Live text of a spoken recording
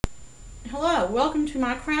Hello, welcome to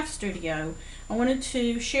my craft studio. I wanted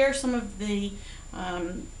to share some of the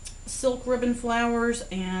silk ribbon flowers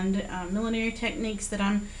and millinery techniques that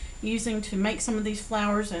I'm using to make some of these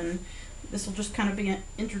flowers, and this will just kind of be an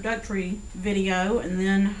introductory video, and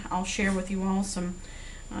then I'll share with you all some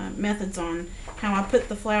methods on how I put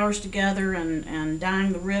the flowers together and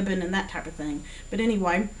dyeing the ribbon and that type of thing. But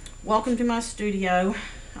anyway, welcome to my studio.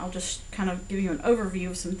 I'll just kind of give you an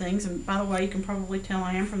overview of some things, and by the way, you can probably tell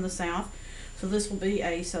I am from the South, so this will be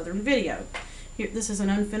a Southern video. Here, this is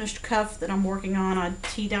an unfinished cuff that I'm working on. I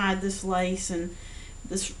tea-dyed this lace and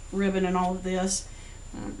this ribbon and all of this.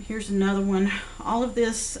 Here's another one. All of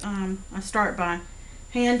this, I start by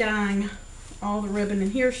hand dyeing all the ribbon,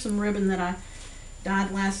 and here's some ribbon that I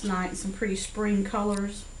dyed last night, some pretty spring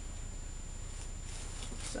colors.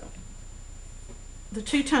 So the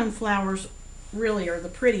two-tone flowers really are the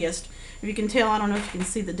prettiest. If you can tell, I don't know if you can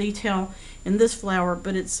see the detail in this flower,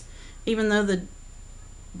 but it's, even though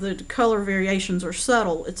the color variations are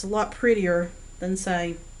subtle, it's a lot prettier than,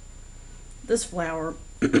 say, this flower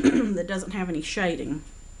that doesn't have any shading.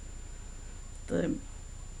 So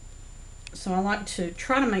I like to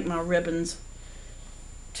try to make my ribbons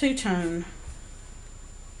two-tone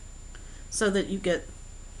so that you get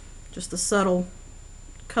just the subtle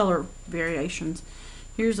color variations.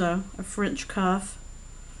 Here's a French cuff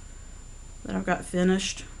that I've got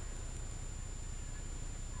finished.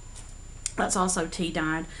 That's also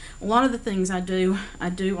tea-dyed. A lot of the things I do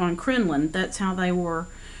on crinoline. That's how they were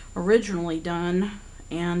originally done,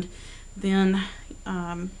 and then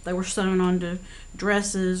they were sewn onto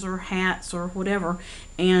dresses or hats or whatever.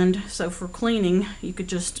 And so for cleaning, you could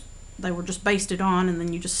just, they were just basted on, and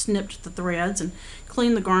then you just snipped the threads and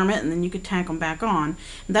cleaned the garment, and then you could tack them back on.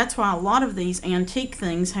 And that's why a lot of these antique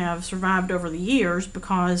things have survived over the years,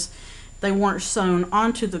 because they weren't sewn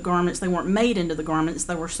onto the garments, they weren't made into the garments,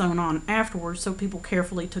 they were sewn on afterwards, so people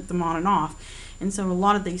carefully took them on and off. And so a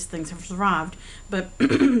lot of these things have survived. But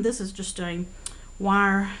this is just a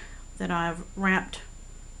wire that I've wrapped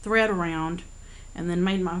thread around and then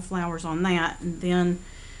made my flowers on that, and then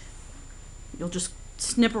you'll just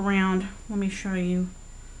snip around. Let me show you.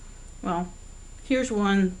 Well, here's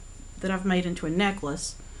one that I've made into a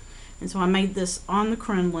necklace, and so I made this on the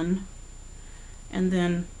crinoline and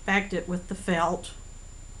then backed it with the felt.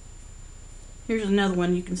 Here's another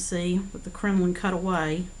one you can see with the crinoline cut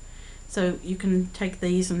away. So you can take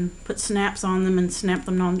these and put snaps on them and snap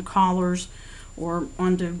them on collars or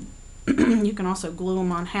onto you can also glue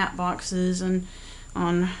them on hat boxes, and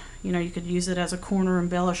on, you know, you could use it as a corner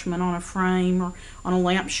embellishment on a frame or on a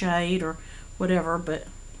lampshade or whatever. But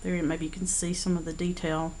there, maybe you can see some of the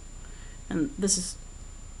detail. And this is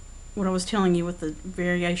what I was telling you with the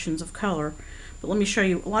variations of color. But let me show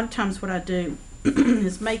you. A lot of times what I do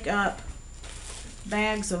is make up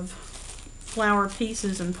bags of flower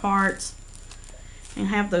pieces and parts and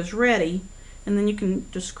have those ready, and then you can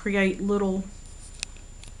just create little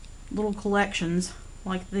collections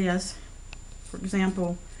like this. For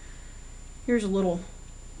example, here's a little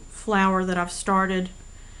flower that I've started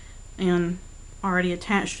and already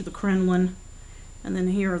attached to the crinoline, and then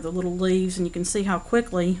here are the little leaves, and you can see how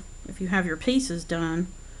quickly, if you have your pieces done,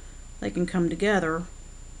 they can come together.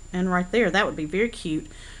 And right there, that would be very cute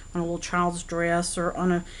on a little child's dress or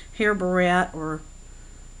on a hair barrette or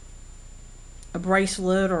a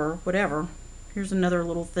bracelet or whatever. Here's another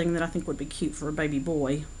little thing that I think would be cute for a baby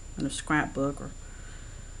boy in a scrapbook.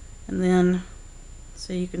 And then,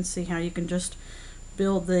 so you can see how you can just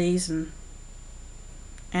build these and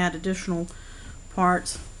add additional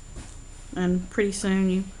parts, and pretty soon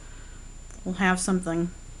you will have something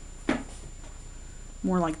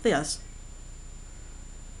more like this.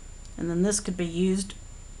 And then this could be used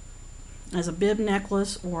as a bib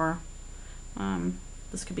necklace, or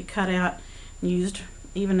this could be cut out and used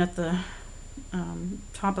even at the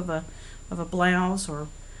top of a blouse, or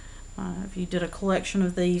if you did a collection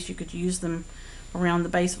of these, you could use them around the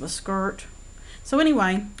base of a skirt. So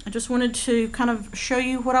anyway, I just wanted to kind of show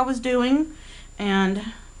you what I was doing, and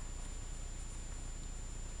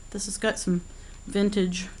this has got some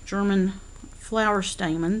vintage German flower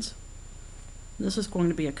stamens. This is going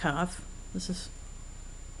to be a cuff.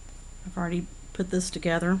 I've already put this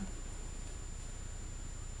together.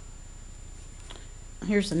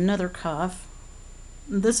 Here's another cuff.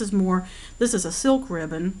 This is a silk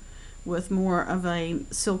ribbon with more of a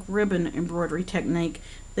silk ribbon embroidery technique.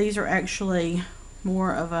 These are actually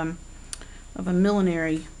more of a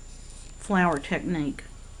millinery flower technique.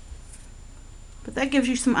 But that gives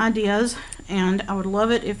you some ideas, and I would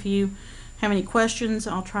love it if you have any questions.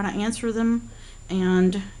 I'll try to answer them.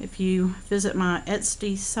 And if you visit my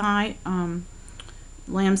Etsy site,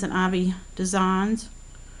 Lambs and Ivy designs.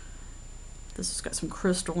 This has got some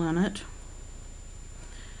crystal in it.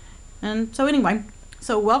 And so anyway,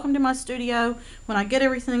 so welcome to my studio. When I get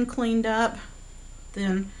everything cleaned up,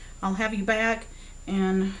 then I'll have you back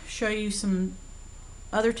and show you some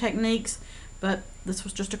other techniques, but this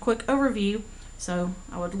was just a quick overview. So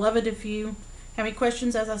I would love it if you have any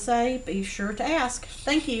questions. As I say, be sure to ask.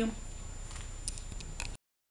 Thank you.